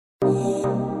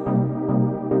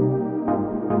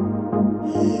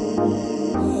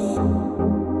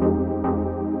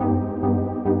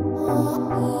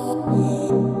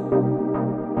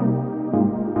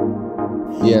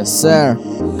Yes, sir.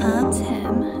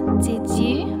 Tim, did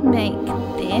you make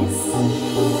this?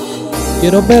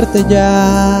 Quiero verte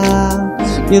ya,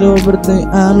 quiero verte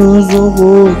a los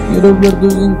ojos, quiero ver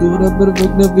tu cintura,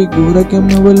 perfecta figura que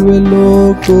me vuelve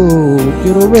loco.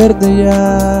 Quiero verte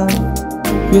ya,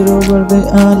 quiero verte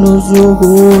a los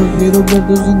ojos, quiero ver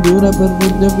tu cintura,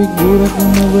 perfecta figura que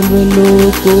me vuelve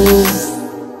loco.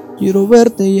 Quiero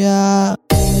verte ya,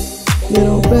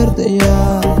 quiero verte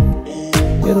ya,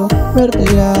 quiero verte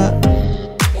ya,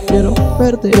 quiero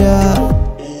verte ya,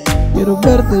 quiero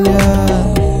verte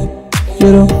ya.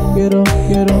 Quiero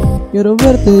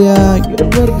verte ya, quiero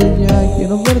verte ya,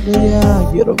 quiero verte ya,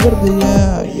 quiero verte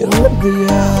ya, quiero verte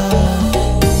ya.